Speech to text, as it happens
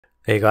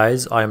Hey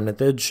guys, I am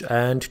Nitij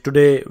and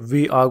today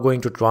we are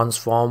going to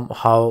transform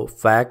how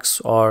facts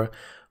or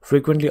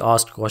frequently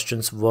asked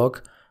questions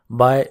work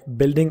by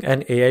building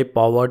an AI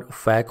powered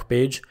fact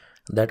page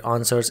that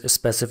answers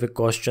specific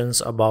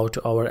questions about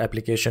our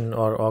application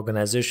or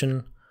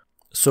organization.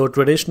 So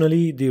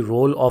traditionally, the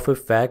role of a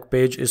fact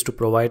page is to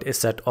provide a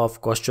set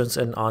of questions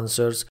and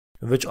answers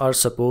which are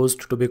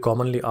supposed to be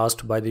commonly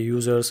asked by the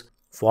users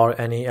for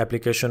any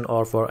application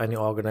or for any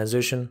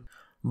organization.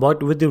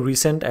 But with the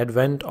recent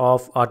advent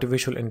of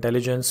artificial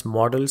intelligence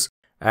models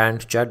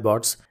and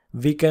chatbots,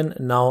 we can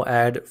now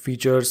add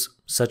features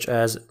such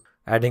as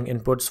adding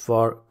inputs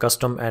for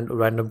custom and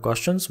random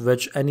questions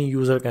which any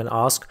user can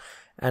ask,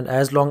 and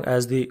as long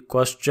as the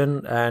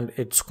question and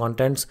its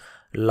contents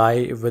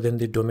lie within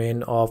the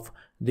domain of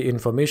the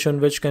information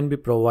which can be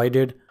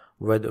provided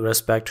with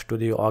respect to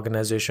the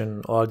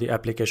organization or the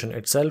application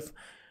itself,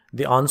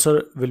 the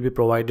answer will be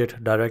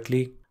provided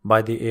directly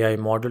by the AI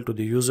model to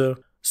the user.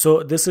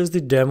 So this is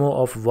the demo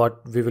of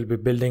what we will be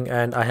building,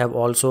 and I have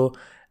also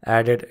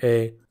added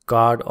a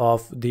card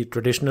of the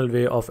traditional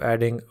way of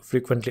adding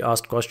frequently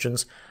asked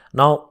questions.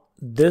 Now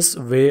this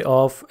way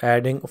of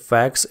adding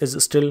facts is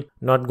still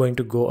not going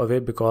to go away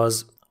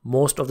because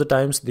most of the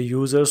times the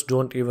users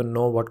don't even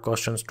know what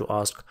questions to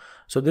ask.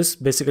 So this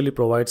basically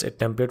provides a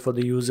template for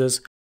the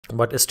users,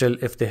 but still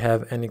if they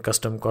have any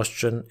custom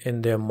question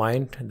in their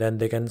mind, then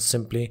they can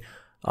simply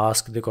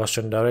ask the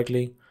question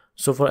directly.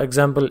 So for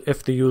example,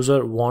 if the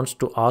user wants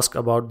to ask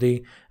about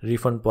the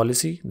refund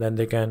policy, then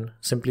they can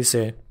simply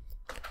say,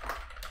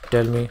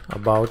 tell me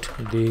about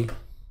the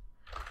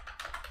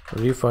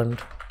refund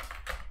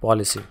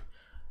policy,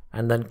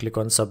 and then click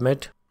on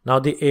submit. Now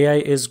the AI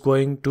is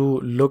going to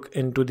look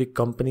into the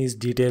company's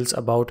details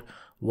about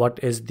what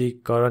is the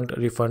current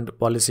refund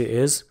policy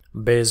is.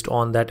 Based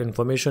on that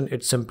information,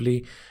 it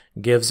simply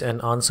gives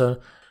an answer.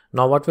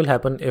 Now what will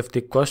happen if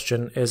the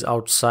question is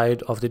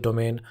outside of the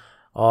domain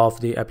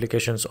of the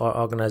applications or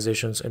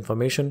organizations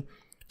information?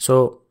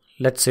 So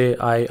let's say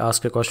I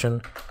ask a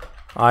question,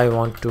 I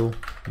want to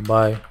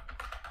buy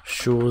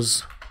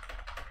shoes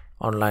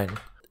online,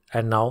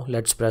 and now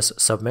let's press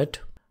submit.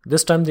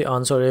 This time the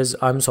answer is,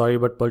 I'm sorry,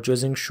 but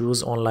purchasing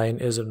shoes online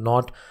is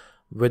not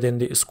within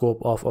the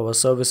scope of our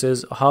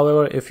services.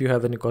 However, if you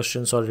have any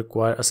questions or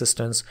require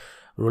assistance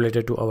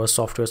related to our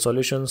software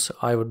solutions,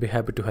 I would be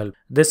happy to help.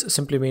 This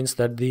simply means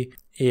that the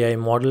AI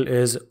model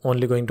is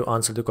only going to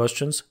answer the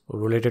questions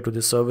related to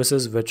the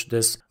services which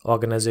this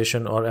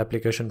organization or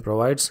application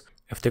provides.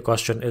 If the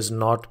question is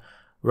not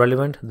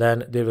relevant,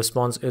 then the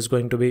response is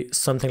going to be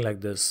something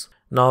like this.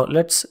 Now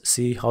let's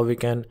see how we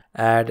can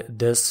add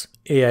this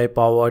AI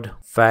powered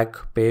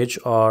fact page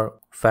or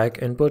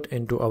fact input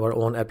into our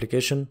own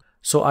application.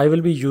 So I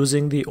will be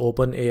using the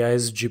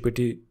OpenAI's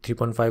GPT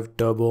 3.5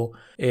 Turbo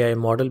AI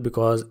model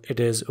because it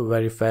is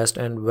very fast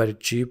and very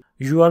cheap.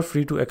 You are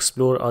free to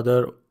explore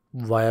other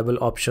viable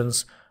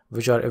options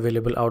which are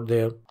available out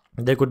there.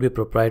 They could be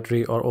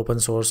proprietary or open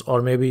source,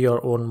 or maybe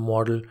your own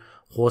model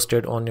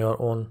hosted on your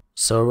own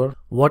server.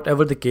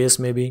 Whatever the case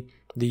may be,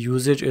 the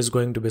usage is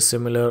going to be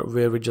similar,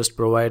 where we just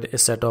provide a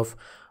set of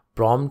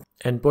prompt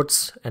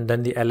inputs and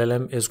then the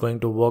LLM is going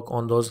to work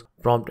on those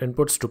prompt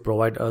inputs to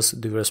provide us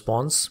the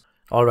response.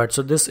 Alright,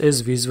 so this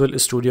is Visual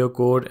Studio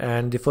Code,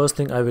 and the first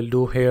thing I will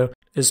do here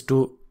is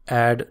to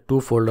add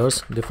two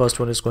folders. The first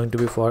one is going to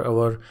be for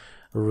our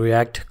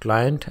React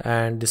client,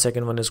 and the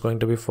second one is going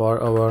to be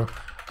for our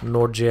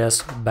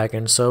Node.js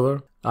backend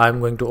server.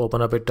 I'm going to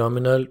open up a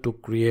terminal to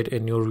create a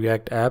new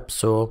React app.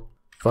 So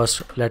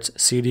first let's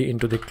cd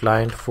into the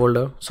client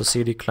folder. So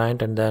cd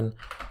client and then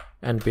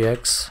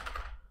npx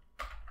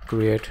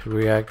create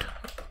React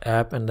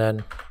app and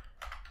then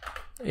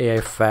AI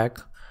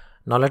fact.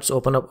 Now let's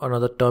open up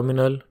another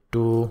terminal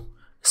to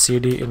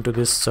cd into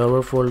this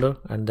server folder,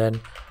 and then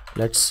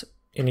let's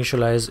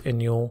initialize a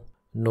new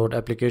node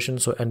application.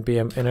 So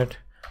npm init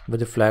with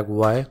the flag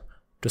y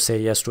to say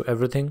yes to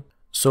everything.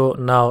 So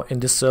now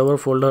in this server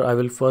folder, I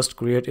will first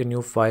create a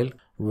new file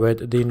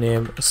with the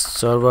name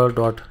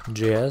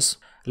server.js.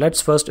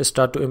 Let's first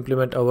start to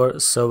implement our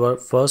server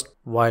first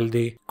while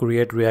the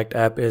create React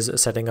app is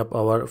setting up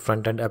our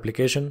front-end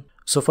application.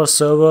 So for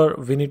server,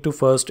 we need to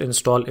first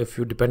install a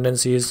few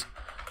dependencies,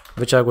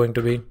 which are going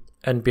to be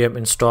npm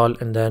install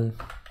and then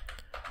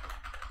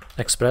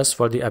express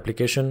for the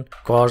application,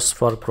 CORS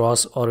for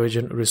cross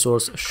origin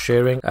resource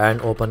sharing,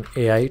 and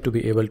OpenAI to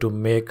be able to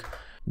make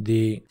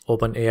the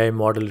OpenAI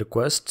model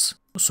requests.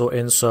 So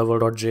in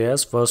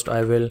server.js, first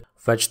I will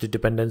fetch the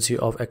dependency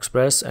of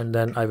express, and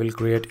then I will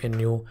create a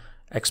new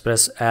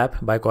express app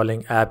by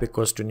calling app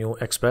equals to new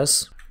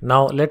express.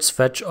 Now let's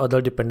fetch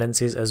other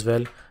dependencies as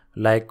well,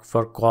 like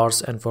for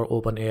CORS and for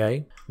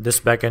OpenAI. This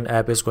backend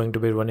app is going to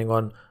be running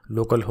on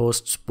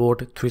localhost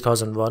port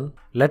 3001.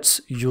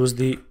 Let's use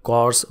the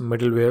CORS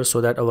middleware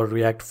so that our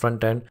React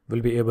frontend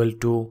will be able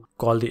to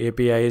call the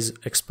APIs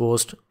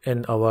exposed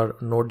in our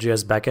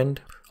Node.js backend.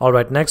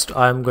 Alright, next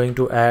I'm going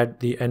to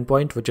add the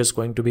endpoint, which is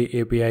going to be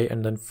API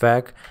and then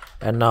fact,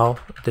 and now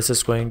this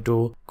is going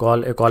to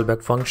call a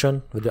callback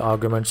function with the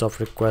arguments of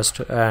request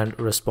and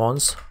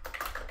response.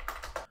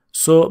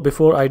 So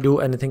before I do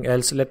anything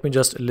else, let me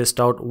just list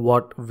out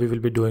what we will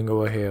be doing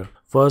over here.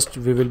 First,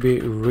 we will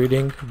be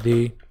reading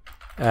the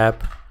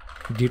app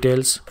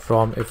details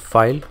from a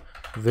file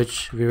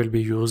which we will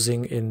be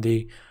using in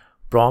the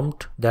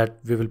prompt that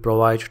we will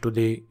provide to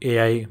the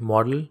AI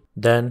model.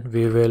 Then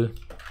we will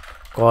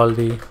call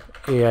the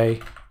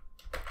AI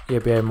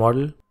API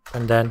model,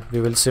 and then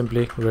we will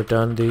simply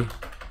return the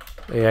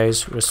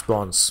AI's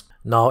response.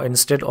 Now,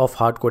 instead of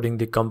hard coding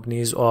the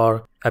companies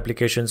or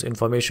applications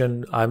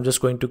information, I'm just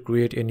going to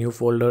create a new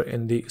folder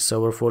in the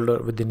server folder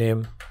with the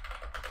name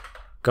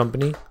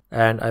company,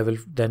 and I will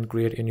then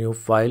create a new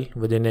file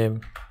with the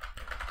name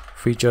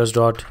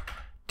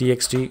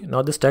features.txt.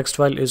 Now this text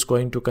file is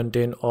going to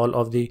contain all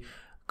of the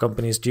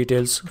company's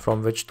details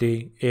from which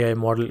the AI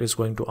model is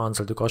going to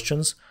answer the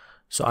questions.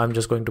 So I'm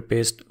just going to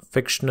paste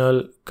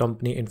fictional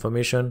company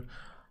information,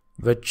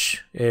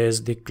 which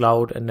is the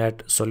Cloud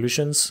Net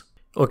Solutions.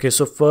 Okay,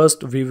 so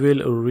first we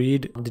will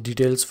read the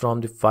details from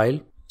the file.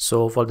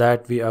 So for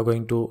that we are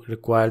going to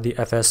require the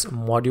fs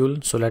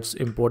module. So let's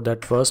import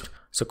that first.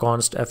 So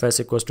const fs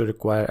equals to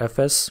require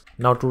fs.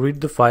 Now to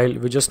read the file,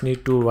 we just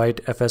need to write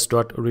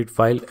fs.read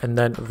file, and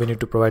then we need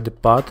to provide the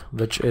path,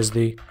 which is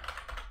the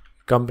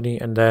company,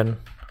 and then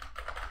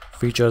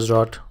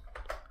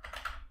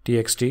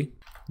features.txt.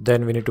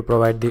 Then we need to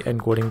provide the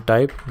encoding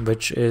type,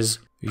 which is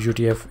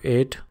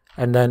UTF-8,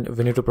 and then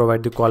we need to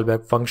provide the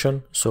callback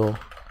function. So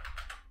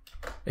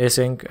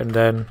async, and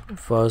then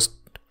first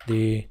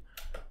the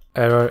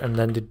error and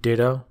then the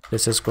data.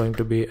 This is going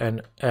to be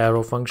an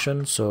arrow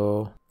function.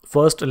 So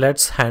first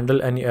let's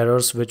handle any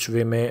errors which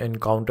we may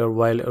encounter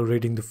while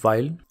reading the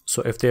file.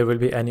 So if there will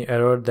be any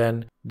error,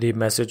 then the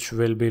message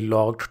will be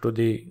logged to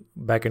the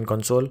backend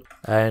console.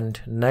 And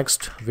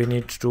next we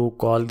need to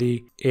call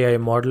the AI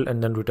model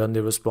and then return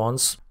the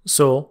response.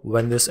 So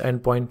when this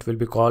endpoint will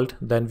be called,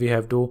 then we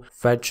have to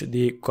fetch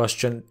the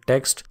question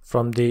text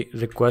from the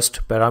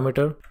request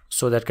parameter.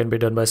 So that can be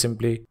done by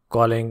simply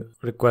calling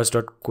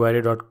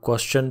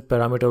request.query.question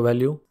parameter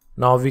value.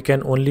 Now we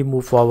can only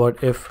move forward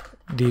if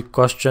the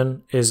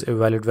question is a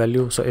valid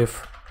value. So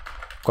if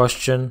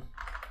question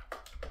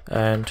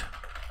and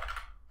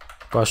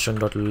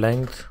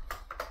question.length,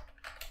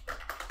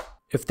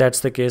 if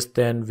that's the case,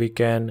 then we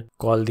can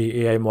call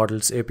the AI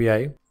models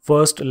API.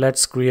 First,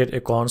 let's create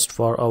a const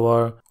for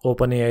our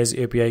OpenAI's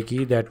API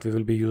key that we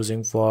will be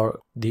using for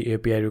the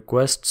API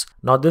requests.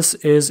 Now this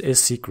is a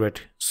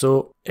secret.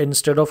 So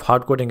instead of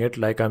hard coding it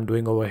like I'm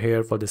doing over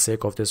here for the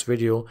sake of this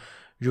video,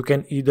 you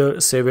can either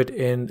save it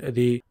in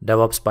the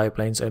DevOps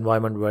pipelines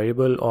environment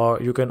variable,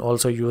 or you can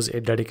also use a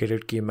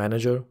dedicated key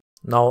manager.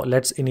 Now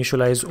let's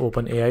initialize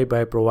OpenAI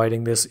by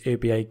providing this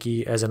API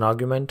key as an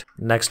argument.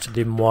 Next,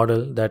 the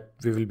model that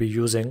we will be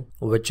using,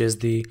 which is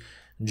the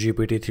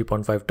GPT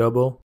 3.5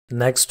 Turbo.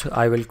 Next,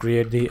 I will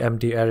create the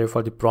empty array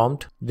for the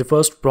prompt. The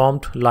first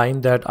prompt line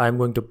that I'm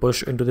going to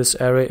push into this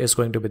array is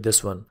going to be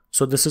this one.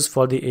 So this is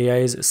for the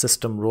AI's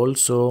system role.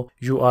 So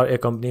you are a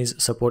company's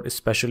support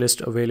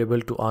specialist available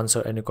to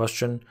answer any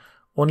question.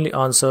 Only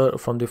answer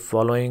from the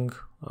following,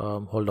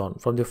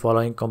 from the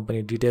following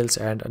company details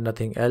and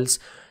nothing else.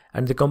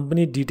 And the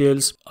company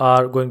details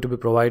are going to be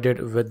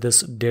provided with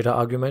this data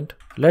argument.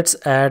 Let's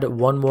add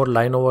one more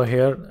line over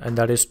here, and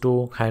that is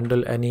to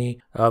handle any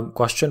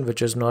question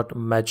which is not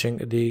matching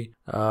the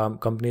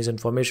company's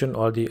information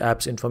or the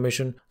app's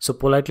information. So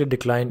politely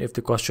decline if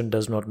the question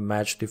does not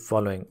match the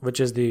following, which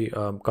is the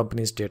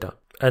company's data.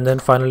 And then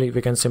finally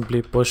we can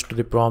simply push to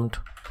the prompt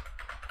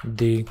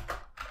the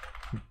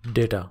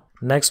data.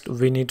 Next,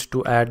 we need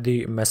to add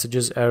the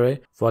messages array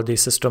for the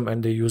system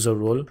and the user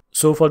role.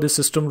 So for the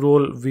system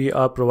role, we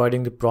are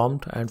providing the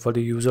prompt, and for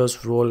the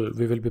user's role,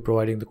 we will be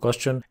providing the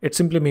question. It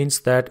simply means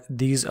that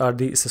these are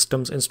the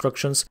system's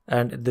instructions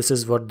and this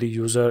is what the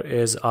user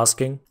is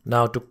asking.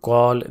 Now to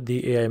call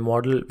the AI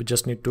model, we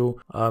just need to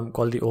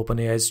call the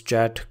OpenAI's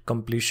chat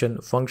completion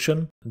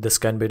function. This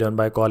can be done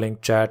by calling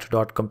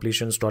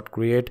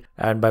chat.completions.create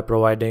and by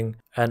providing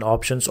an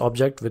options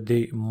object with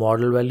the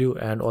model value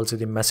and also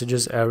the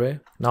messages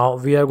array. Now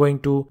we are going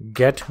to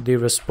get the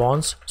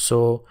response.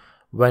 So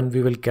when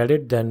we will get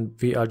it, then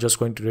we are just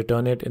going to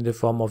return it in the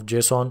form of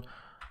JSON.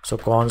 So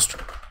const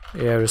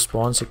AI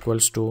response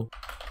equals to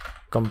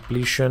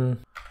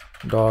completion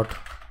dot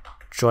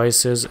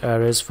choices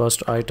arrays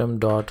first item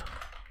dot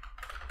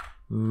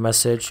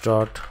message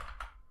dot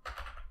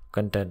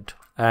content,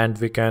 and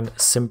we can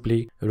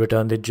simply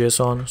return the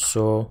JSON.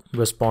 So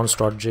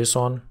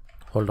response.json,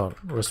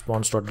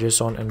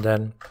 response.json, and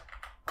then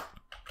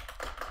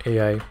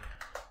AI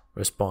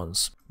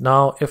response.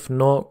 Now if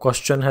no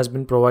question has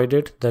been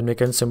provided, then we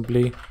can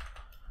simply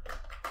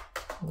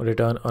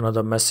return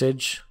another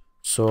message.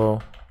 So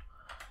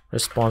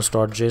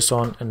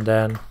response.json, and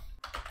then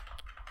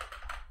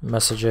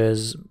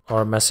messages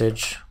or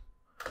message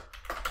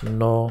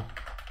no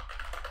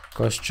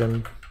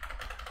question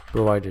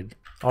provided.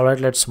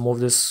 Alright, let's move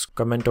this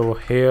comment over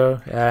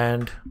here,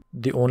 and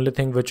the only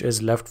thing which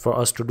is left for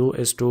us to do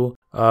is to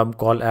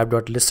call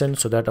app.listen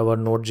so that our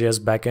Node.js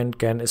backend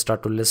can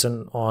start to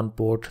listen on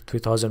port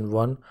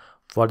 3001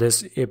 for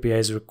this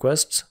API's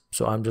requests.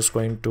 So I'm just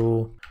going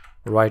to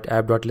write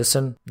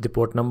app.listen, the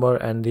port number,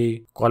 and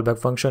the callback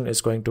function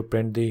is going to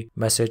print the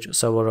message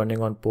server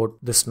running on port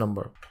this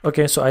number.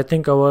 Okay, so I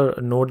think our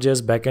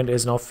Node.js backend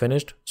is now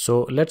finished.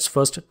 So let's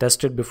first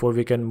test it before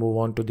we can move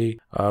on to the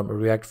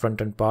React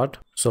frontend part.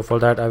 So for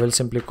that, I will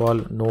simply call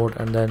node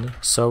and then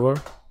server.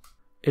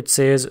 It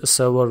says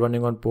server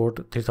running on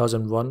port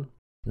 3001.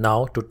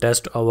 Now to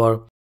test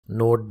our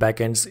Node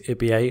backend's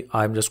API,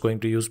 I'm just going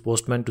to use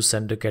Postman to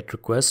send a GET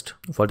request.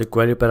 For the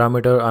query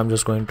parameter, I'm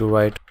just going to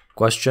write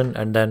question,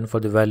 and then for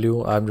the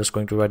value, I'm just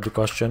going to write the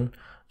question.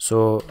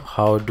 So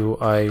how do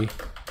I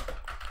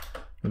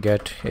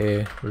get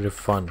a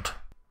refund?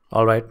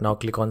 All right, now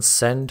click on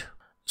send.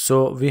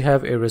 So we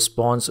have a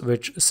response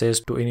which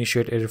says to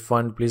initiate a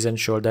refund, please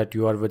ensure that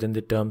you are within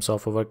the terms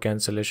of our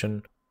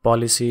cancellation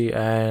policy.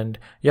 And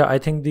yeah, I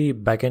think the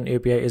backend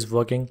API is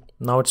working.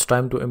 Now it's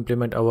time to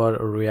implement our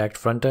React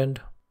frontend.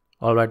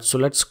 All right, so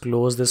let's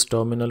close this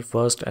terminal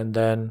first and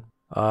then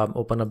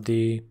open up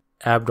the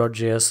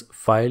app.js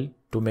file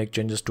to make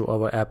changes to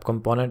our app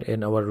component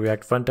in our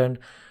React frontend.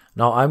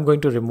 Now I'm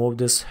going to remove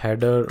this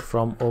header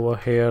from over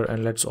here,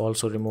 and let's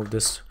also remove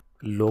this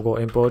logo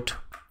import.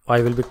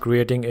 I will be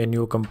creating a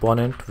new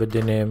component with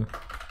the name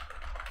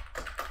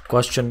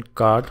question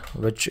card,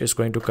 which is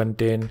going to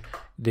contain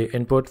the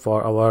input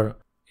for our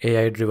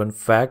AI driven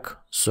FAQ.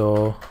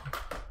 So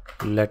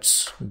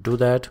let's do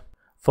that.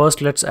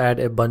 First, let's add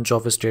a bunch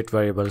of state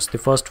variables. The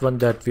first one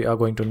that we are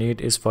going to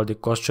need is for the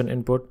question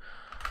input.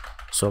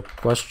 So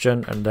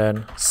question and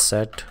then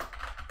set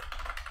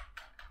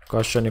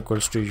question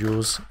equals to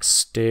use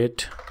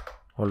state,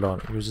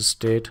 use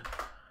state,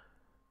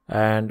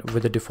 and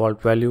with the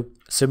default value.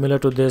 Similar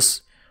to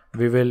this,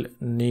 we will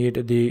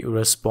need the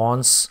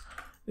response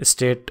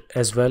state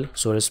as well.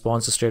 So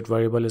response state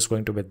variable is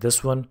going to be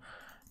this one.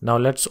 Now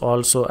let's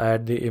also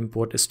add the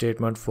import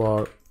statement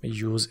for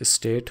use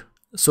state.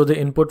 So the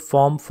input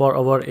form for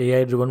our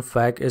AI driven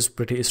FAQ is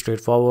pretty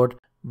straightforward.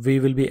 We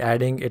will be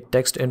adding a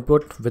text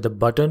input with a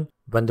button.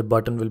 When the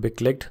button will be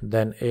clicked,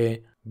 then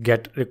a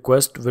GET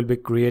request will be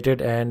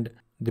created and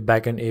the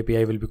backend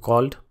API will be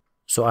called.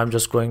 So I'm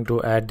just going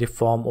to add the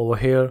form over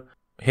here.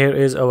 Here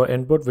is our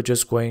input, which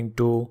is going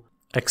to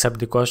accept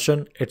the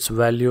question. Its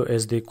value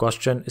is the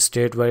question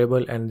state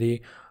variable, and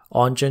the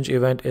onChange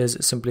event is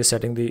simply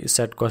setting the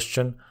set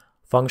question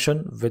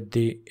function with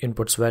the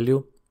inputs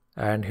value.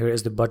 And here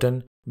is the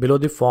button. Below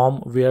the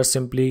form, we are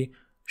simply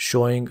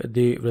showing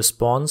the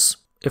response.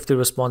 If the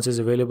response is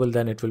available,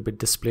 then it will be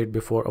displayed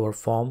before our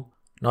form.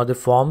 Now the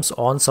form's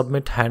on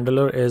submit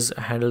handler is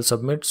handle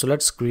submit. So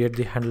let's create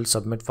the handle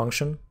submit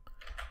function.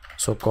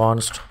 So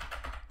const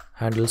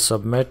handle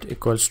submit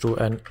equals to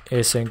an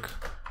async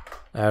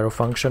arrow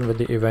function with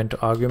the event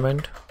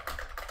argument.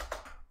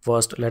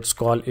 First, let's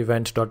call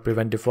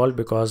event.preventDefault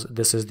because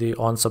this is the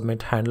on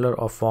submit handler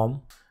of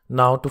form.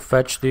 Now to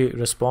fetch the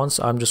response,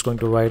 I'm just going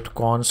to write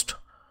const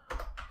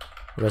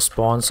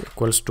response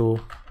equals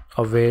to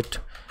await.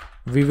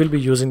 We will be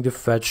using the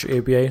fetch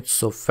API,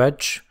 so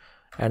fetch,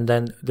 and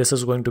then this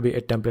is going to be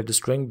a template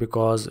string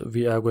because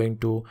we are going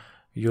to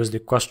use the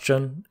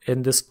question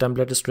in this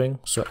template string.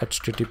 So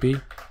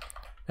http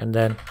and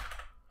then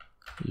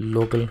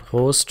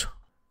localhost,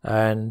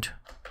 and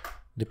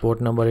the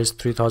port number is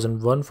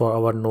 3001 for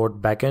our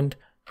Node backend,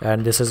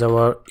 and this is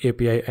our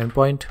API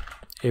endpoint,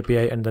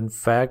 API and then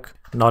FAQ.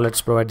 Now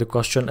let's provide the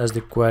question as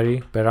the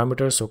query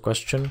parameter. So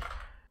question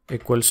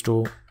equals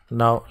to,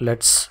 now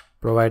let's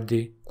provide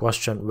the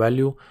question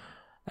value,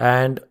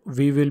 and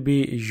we will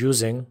be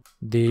using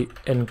the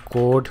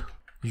encode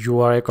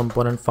URI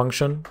component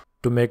function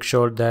to make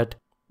sure that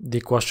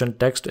the question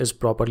text is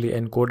properly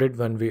encoded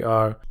when we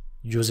are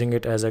using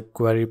it as a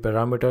query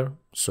parameter.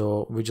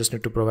 So we just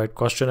need to provide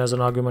question as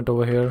an argument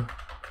over here.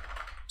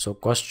 So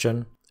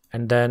question,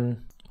 and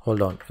then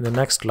hold on, in the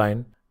next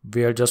line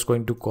we are just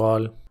going to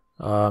call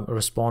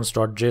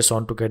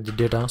response.json to get the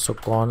data. So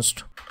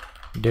const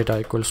data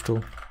equals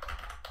to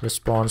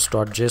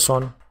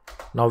response.json.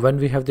 Now when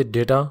we have the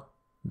data,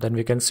 then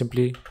we can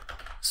simply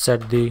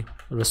set the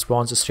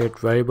response state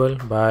variable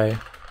by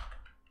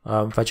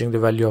fetching the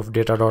value of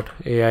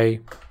data.ai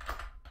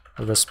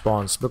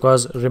response,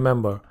 because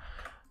remember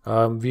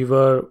we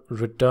were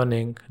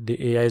returning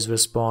the AI's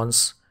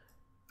response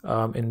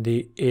in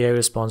the AI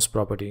response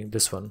property,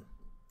 this one.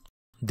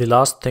 The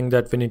last thing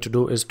that we need to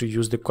do is to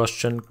use the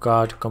question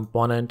card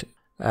component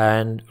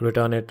and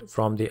return it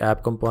from the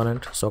app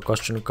component. So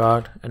question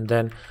card, and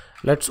then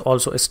let's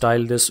also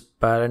style this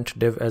parent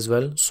div as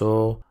well.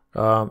 So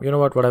you know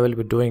what I will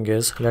be doing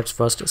is, let's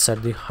first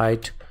set the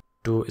height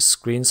to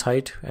screen's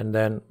height, and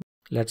then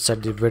let's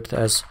set the width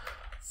as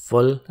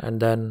full, and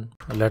then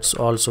let's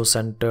also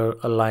center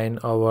align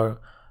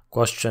our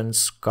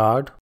questions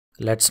card.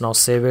 Let's now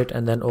save it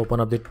and then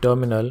open up the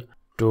terminal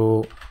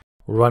to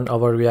run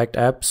our React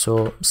app.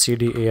 So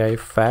cd AI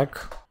FAQ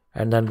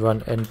and then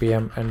run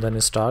npm and then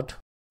start.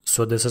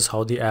 So this is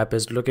how the app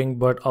is looking,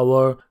 but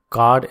our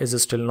card is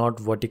still not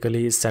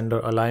vertically sender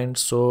aligned.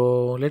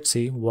 So let's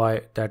see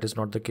why that is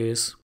not the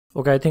case.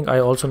 Okay, I think I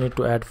also need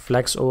to add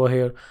flex over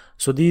here.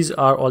 So these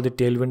are all the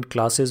Tailwind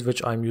classes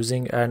which I'm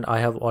using, and I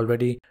have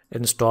already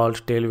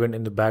installed Tailwind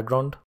in the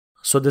background.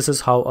 So this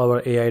is how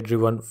our AI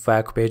driven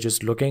fact page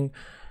is looking.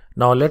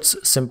 Now let's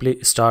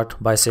simply start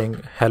by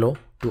saying hello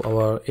to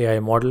our AI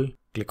model.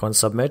 Click on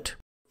submit.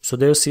 So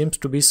there seems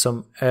to be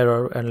some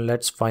error, and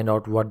let's find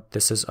out what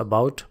this is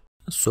about.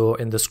 So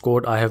in this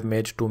code I have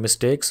made two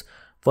mistakes.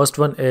 First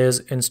one is,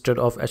 instead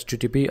of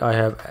HTTP I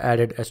have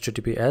added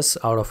HTTPS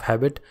out of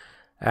habit,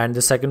 and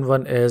the second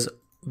one is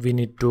we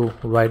need to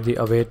write the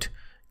await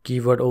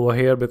keyword over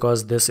here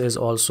because this is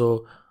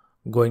also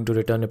going to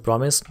return a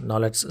promise. Now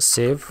let's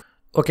save.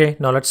 Okay,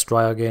 now let's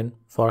try again.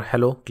 For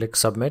hello, click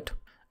submit.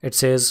 It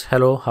says,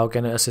 hello, how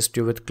can I assist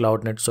you with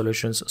CloudNet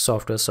Solutions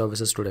software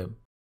services today?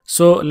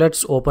 So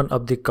let's open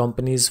up the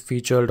company's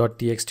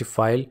feature.txt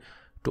file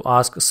to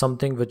ask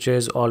something which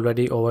is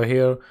already over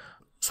here.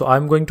 So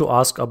I'm going to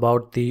ask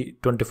about the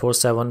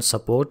 24/7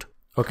 support.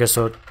 Okay,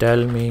 so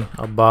tell me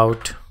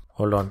about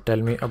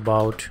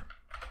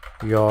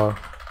your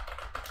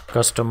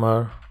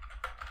customer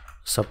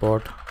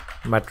support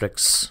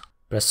metrics.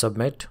 Press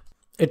submit.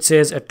 It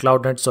says, at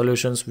CloudNet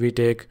Solutions we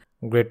take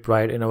great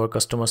pride in our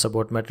customer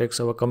support metrics.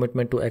 Our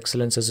commitment to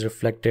excellence is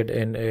reflected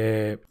in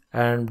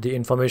and the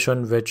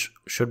information which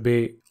should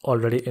be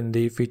already in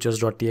the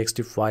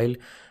features.txt file.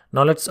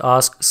 Now let's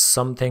ask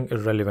something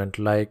irrelevant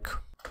like,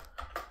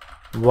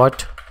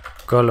 what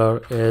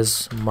color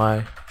is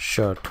my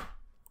shirt?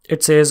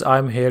 It says,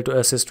 I'm here to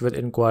assist with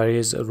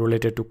inquiries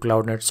related to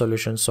CloudNet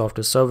Solutions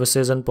software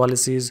services and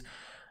policies.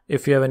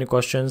 If you have any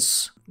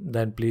questions,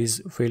 then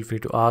please feel free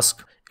to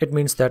ask. It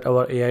means that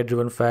our AI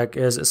driven FAQ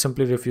is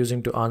simply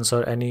refusing to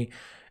answer any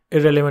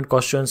irrelevant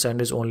questions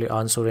and is only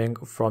answering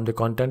from the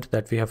content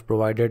that we have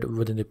provided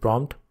within the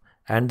prompt.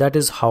 And that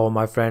is how,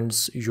 my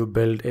friends, you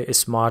build a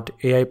smart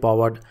AI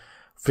powered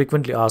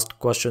frequently asked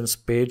questions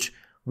page,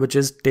 which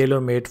is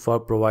tailor-made for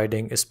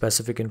providing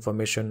specific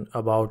information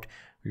about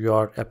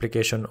your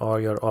application or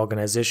your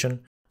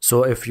organization.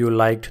 So if you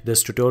liked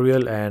this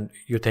tutorial and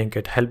you think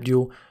it helped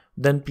you,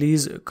 then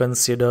please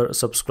consider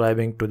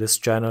subscribing to this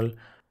channel.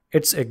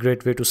 It's a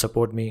great way to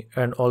support me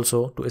and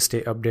also to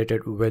stay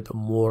updated with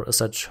more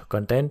such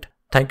content.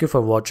 Thank you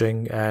for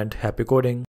watching and happy coding.